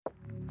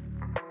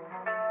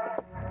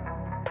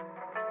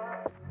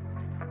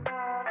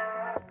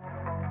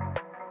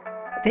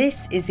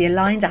This is the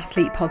Aligned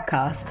Athlete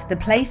Podcast, the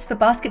place for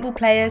basketball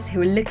players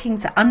who are looking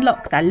to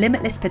unlock their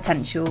limitless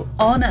potential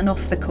on and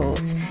off the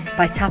court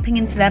by tapping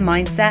into their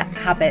mindset,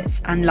 habits,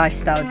 and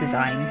lifestyle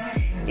design.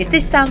 If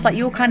this sounds like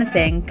your kind of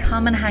thing,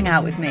 come and hang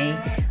out with me.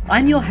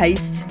 I'm your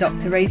host,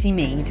 Dr. Rosie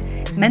Mead,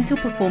 mental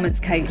performance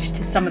coach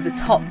to some of the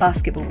top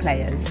basketball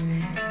players.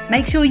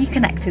 Make sure you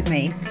connect with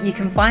me. You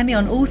can find me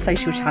on all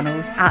social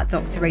channels at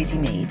Dr. Rosie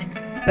Mead.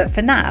 But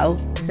for now,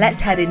 let's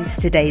head into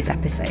today's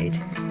episode.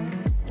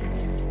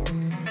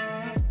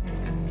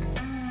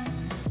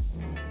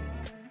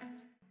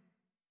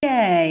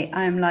 Yay,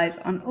 I'm live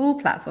on all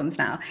platforms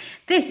now.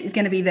 This is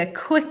going to be the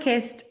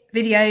quickest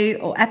video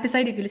or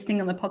episode if you're listening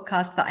on the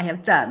podcast that I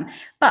have done.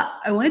 But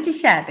I wanted to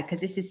share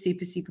because this is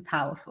super, super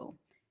powerful.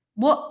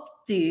 What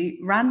do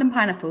random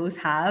pineapples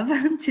have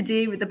to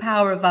do with the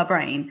power of our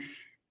brain?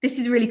 This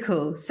is really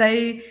cool.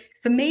 So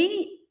for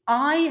me,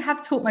 I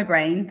have taught my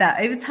brain that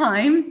over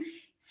time,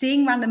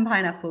 seeing random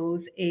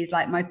pineapples is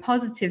like my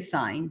positive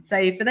sign.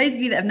 So for those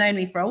of you that have known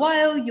me for a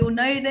while, you'll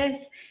know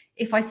this.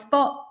 If I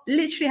spot,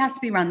 literally has to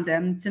be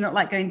random, to not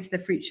like going to the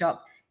fruit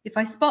shop. If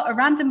I spot a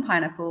random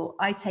pineapple,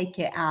 I take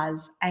it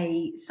as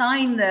a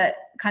sign that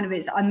kind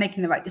of I'm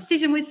making the right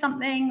decision with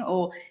something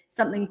or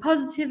something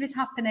positive is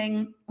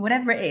happening,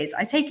 whatever it is,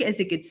 I take it as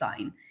a good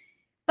sign.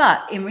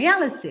 But in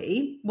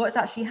reality, what's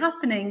actually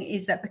happening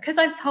is that because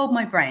I've told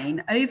my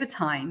brain over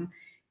time,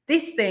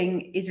 this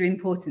thing is really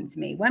important to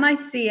me. When I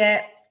see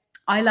it,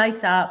 I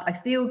light up, I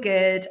feel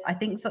good, I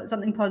think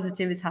something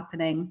positive is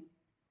happening.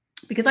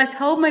 Because I've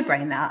told my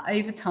brain that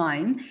over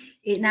time,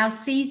 it now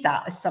sees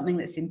that as something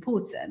that's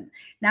important.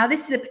 Now,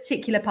 this is a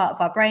particular part of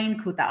our brain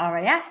called the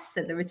RAS,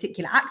 so the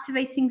reticular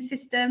activating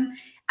system.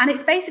 And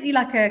it's basically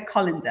like a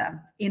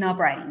colander in our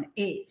brain.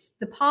 It's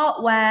the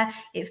part where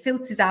it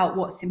filters out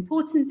what's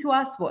important to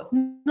us, what's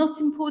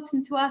not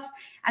important to us.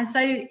 And so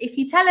if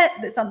you tell it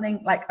that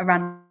something like a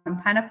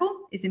random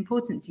pineapple is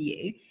important to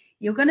you,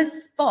 you're going to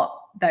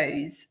spot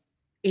those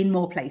in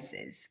more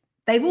places.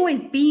 They've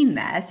always been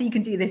there. So you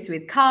can do this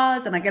with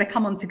cars, and I'm going to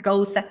come on to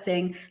goal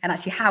setting and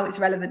actually how it's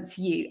relevant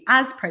to you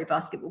as pro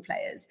basketball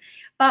players.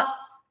 But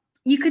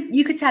you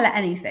could tell it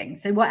anything.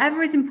 So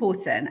whatever is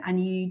important,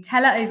 and you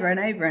tell it over and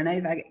over and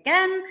over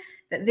again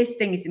that this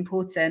thing is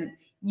important,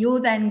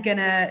 you're then going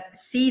to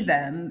see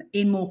them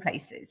in more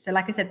places. So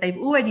like I said, they've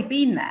already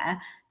been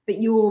there, but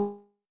your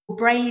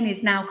brain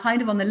is now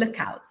kind of on the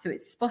lookout. So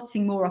it's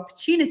spotting more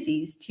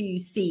opportunities to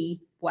see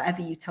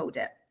whatever you told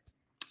it.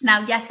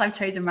 Now, yes, I've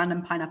chosen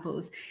random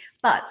pineapples,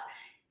 but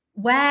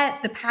where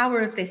the power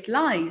of this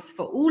lies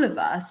for all of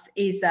us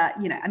is that,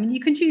 you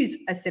can choose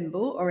a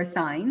symbol or a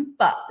sign,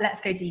 but let's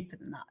go deeper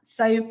than that.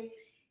 So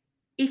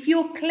if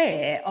you're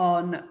clear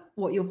on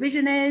what your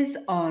vision is,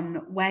 on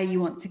where you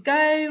want to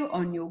go,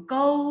 on your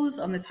goals,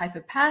 on the type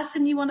of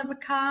person you want to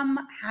become,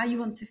 how you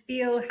want to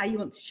feel, how you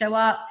want to show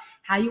up,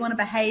 how you want to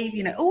behave,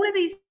 all of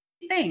these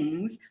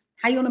things,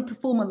 how you want to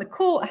perform on the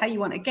court, how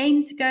you want a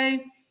game to go.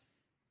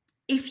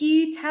 If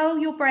you tell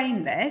your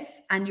brain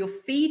this and you're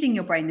feeding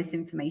your brain this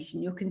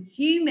information, you're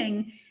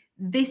consuming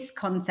this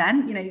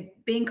content,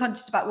 being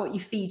conscious about what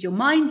you feed your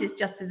mind is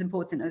just as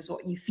important as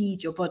what you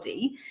feed your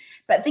body.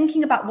 But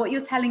thinking about what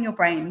you're telling your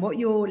brain, what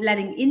you're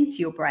letting into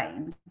your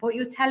brain, what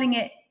you're telling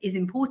it is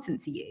important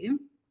to you,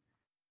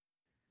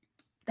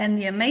 then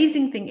the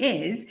amazing thing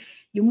is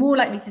you're more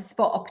likely to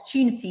spot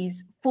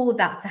opportunities for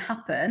that to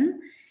happen.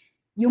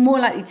 You're more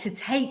likely to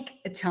take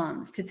a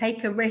chance, to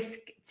take a risk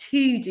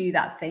to do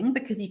that thing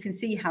because you can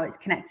see how it's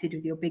connected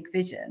with your big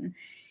vision.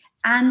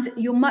 And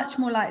you're much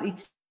more likely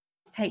to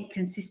take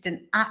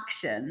consistent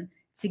action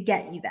to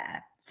get you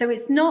there. So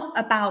it's not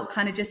about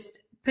kind of just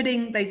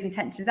putting those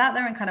intentions out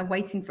there and kind of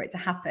waiting for it to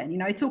happen.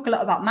 I talk a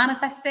lot about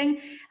manifesting,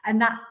 and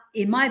that,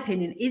 in my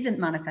opinion, isn't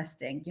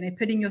manifesting,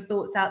 putting your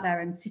thoughts out there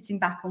and sitting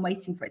back and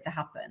waiting for it to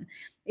happen.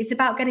 It's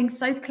about getting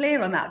so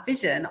clear on that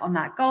vision, on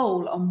that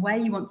goal, on where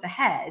you want to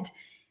head,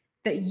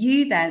 that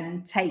you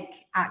then take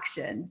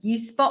action. You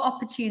spot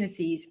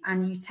opportunities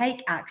and you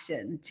take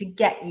action to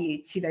get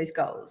you to those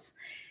goals.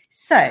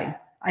 So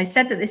I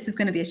said that this was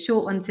going to be a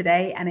short one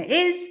today, and it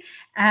is.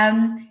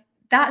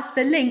 That's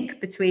the link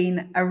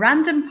between a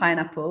random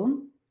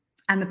pineapple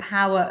and the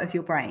power of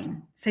your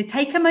brain. So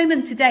take a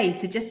moment today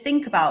to just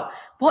think about,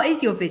 what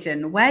is your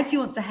vision? Where do you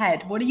want to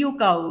head? What are your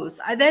goals?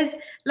 There's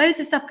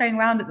loads of stuff going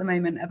around at the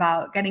moment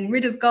about getting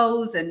rid of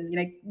goals, and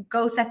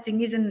goal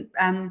setting isn't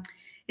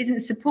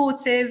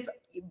supportive.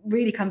 It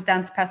really comes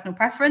down to personal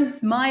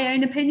preference. My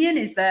own opinion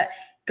is that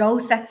goal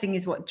setting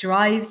is what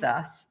drives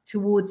us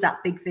towards that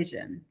big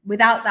vision.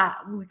 Without that,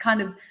 we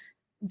kind of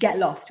get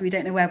lost. We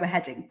don't know where we're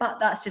heading, but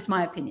that's just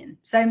my opinion.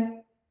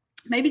 So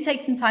maybe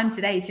take some time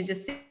today to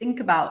just think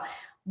about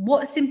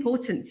what's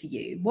important to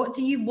you. What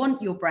do you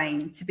want your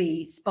brain to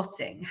be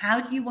spotting?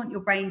 How do you want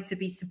your brain to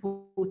be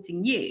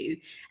supporting you?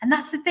 And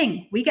that's the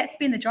thing. We get to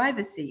be in the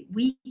driver's seat.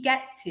 We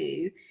get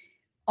to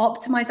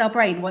optimize our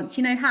brain once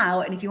you know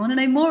how. And if you want to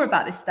know more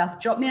about this stuff,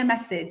 drop me a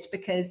message,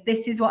 because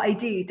this is what I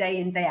do day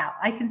in, day out.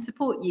 I can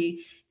support you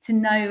to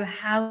know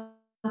how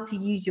to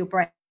use your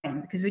brain,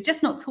 because we're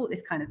just not taught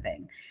this kind of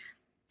thing.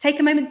 Take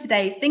a moment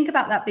today, think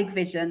about that big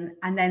vision,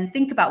 and then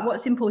think about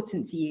what's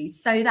important to you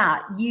so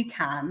that you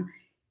can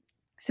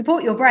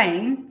support your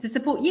brain to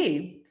support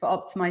you for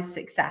optimized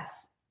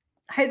success.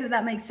 I hope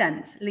that makes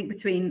sense. Link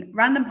between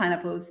random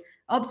pineapples,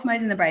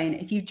 optimizing the brain.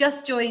 If you've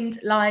just joined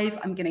live,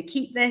 I'm going to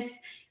keep this.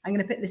 I'm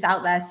going to put this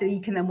out there so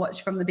you can then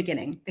watch from the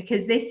beginning,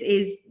 because this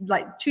is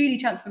like truly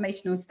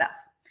transformational stuff.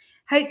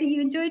 Hope that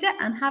you enjoyed it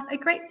and have a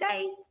great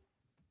day.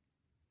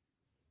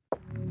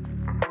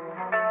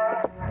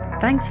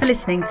 Thanks for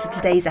listening to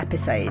today's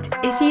episode.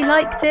 If you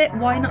liked it,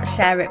 why not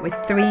share it with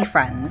 3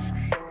 friends?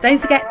 Don't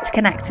forget to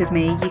connect with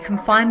me. You can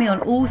find me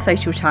on all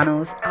social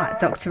channels at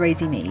Dr.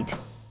 Rosie Mead.